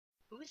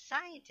Who is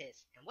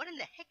scientist? And what in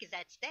the heck is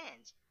that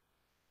stand?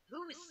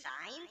 Who is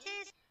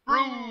scientist?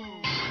 Brew!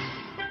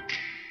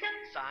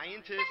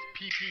 Scientist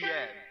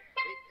PPM.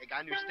 Hey, I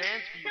got new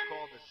stands for you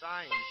called the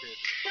Scientist.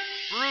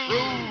 Brew!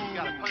 You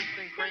gotta punch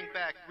then crank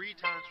back 3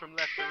 times from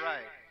left to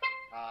right.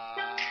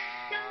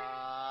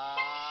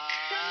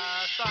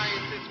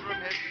 Scientist from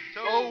head to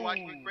toe. Oh.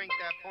 Watch me crank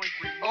that point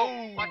remote.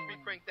 Oh. Watch me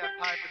crank that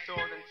Pipettor,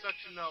 then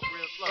suction up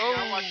real slow.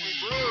 Now watch me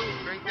brew.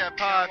 Crank that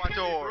Now watch me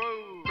Pipettor.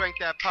 brew. Crank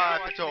that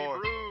Now watch me Pipettor.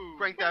 brew.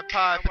 Crank that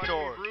Now watch me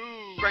Pipettor.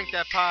 brew. Crank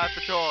that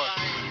Pipettor.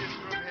 Scientist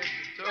from head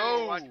to toe.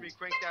 Oh. Watch me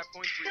crank that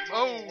point remote.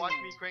 Oh. Watch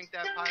me crank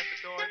that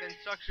Pipettor, then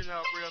suction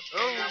up real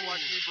slow. Oh. Now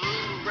watch me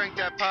brew. Crank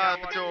that Now watch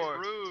me Pipettor.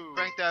 brew.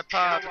 Crank that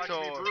Now watch me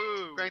Pipettor.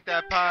 brew. Crank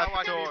that Now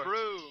watch me Pipettor.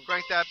 brew.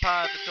 Crank that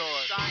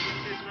Pipettor.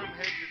 Scientist from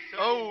head to toe.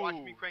 Oh. Watch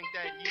me crank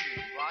that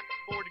heating block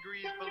 4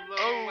 degrees below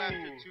Oh.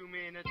 after 2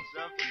 minutes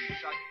of heat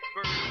shock.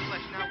 Burn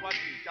flesh, now watch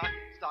me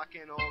stock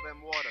in all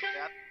them water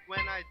baths.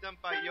 When I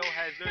dump by yo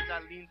hazards, I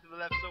lean to the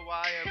left so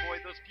I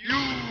avoid those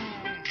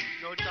fumes.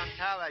 No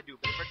Chantal I do,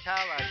 but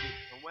Fertal I do.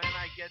 And when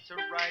I get to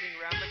writing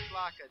round the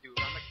clock I do,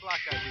 round the clock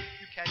I do.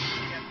 You catch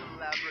me at the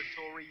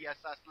laboratory, yes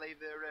I slave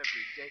there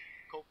every day.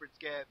 Culprits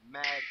get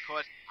mad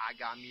cause I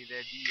got me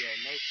their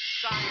DNA.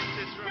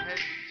 Scientists from head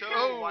to toe.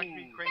 Oh. Watch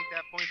me crank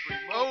that point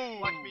remote. Oh.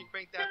 Watch me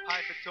crank that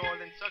Pipettor,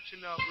 then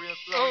suction up real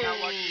slow. Oh. Now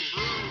watch me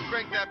brew.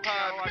 Crank that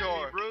Now watch me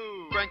Pipettor.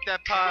 brew. Crank that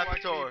Now watch me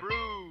Pipettor.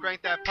 brew.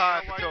 Crank that Now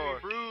watch me Pipettor.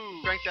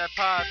 brew. Crank that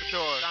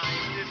Pipettor.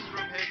 Scientists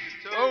from head to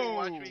toe. Oh.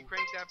 Watch me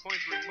crank that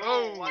point remote.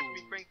 Oh. Watch me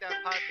crank that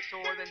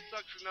Pipettor, then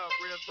suction up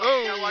real slow.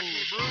 Oh. Now watch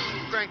me brew.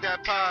 Crank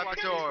that Now watch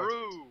me Pipettor.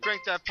 brew.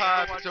 Crank that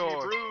Now watch me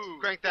Pipettor. brew.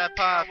 Crank that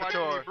Now watch me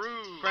Pipettor.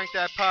 brew. Crank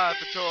that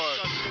Pipettor.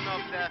 Suction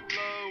up that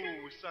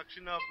flow,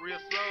 suction up real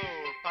slow.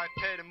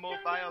 Pipette and mobile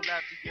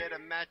lab to get a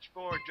match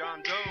for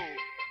John Doe.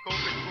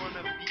 Culprits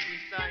wanna beat me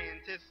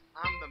scientists,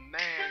 I'm the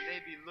man. They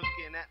be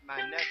looking at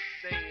my neck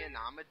saying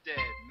I'm a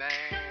dead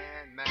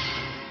man.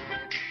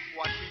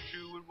 Watch me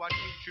chew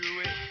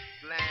it.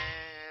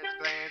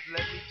 Glance,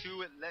 let me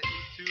to it.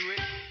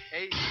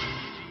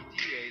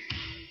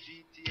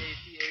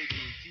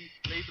 A-C-G-T-A-C-G-T-A-C-A-G-T.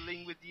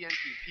 Labeling with the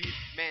NTP,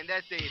 man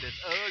that data's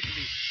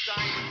ugly.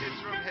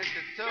 Scientists from head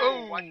to toe.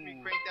 Oh. Watch me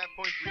crank that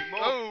point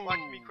remote. Oh. Watch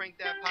me crank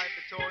that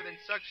Pipettor, then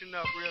suction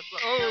up real slow.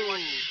 Oh. Now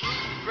watch me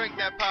brew. Crank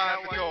that Now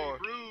watch me Pipettor.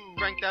 brew.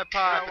 Crank that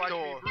Now watch me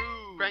Pipettor.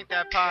 brew. Crank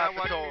that Now watch me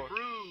Pipettor.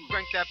 brew.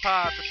 Crank that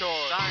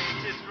Pipettor.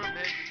 Scientists from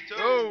head to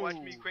toe. Oh. Watch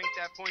me crank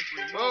that point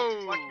remote.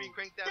 Oh. Watch me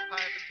crank that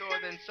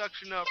Pipettor, then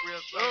suction up real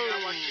slow. Oh. Now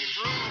watch me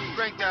brew.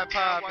 Crank that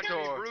Now watch me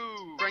Pipettor.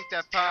 brew. Crank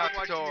that Now watch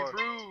me Pipettor.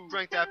 brew.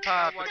 Crank that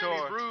Now watch me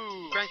Pipettor.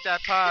 brew. Crank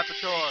that Pipettor. Make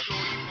sure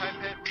you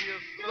pipette real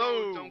slow.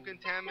 Slow. Don't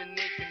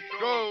contaminate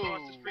control. Go.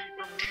 Across the street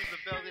from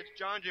Roosevelt, it's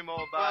John Jim Bio.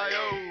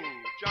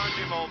 John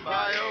Jim Bio.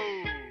 Bio.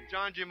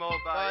 John Jim Bio.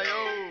 Bio.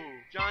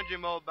 John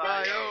Jim Bio.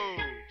 Bio.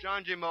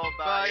 John Jim Bio.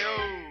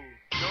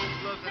 No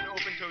gloves and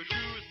open-toe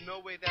shoes. No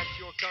way that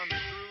you're coming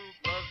through.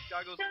 Gloves,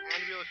 goggles,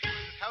 and real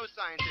shoes is how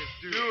scientists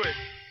do it.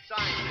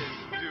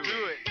 Scientists do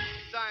it.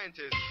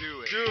 Scientists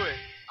do it. Do it.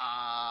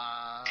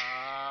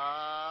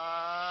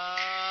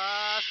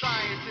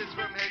 Scientists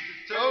from head to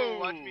toe. Oh.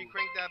 Watch me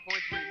crank that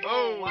point remote.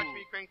 Oh. Watch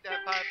me crank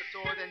that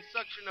Pipettor, then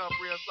suction up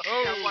real slow.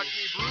 Oh. Now watch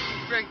me brew.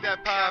 Crank that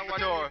Now watch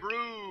me Pipettor.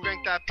 brew.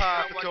 Crank that Now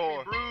watch me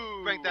Pipettor.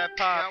 brew. Crank that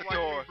Now watch me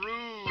Pipettor.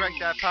 brew. Crank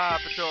that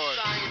Pipettor.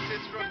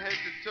 Scientists from head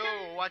to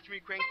toe. Watch me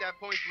crank that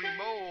point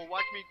remote.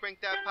 Watch me crank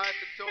that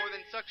Pipettor,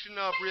 then suction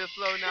up real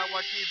slow. Now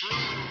watch me brew.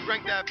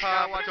 Crank that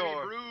Now watch me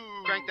Pipettor.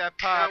 brew. Crank that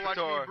Now watch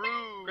me Pipettor.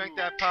 brew. Crank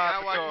that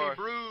Now watch me Pipettor.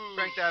 brew.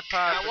 Crank that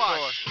Now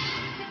watch. Pipettor.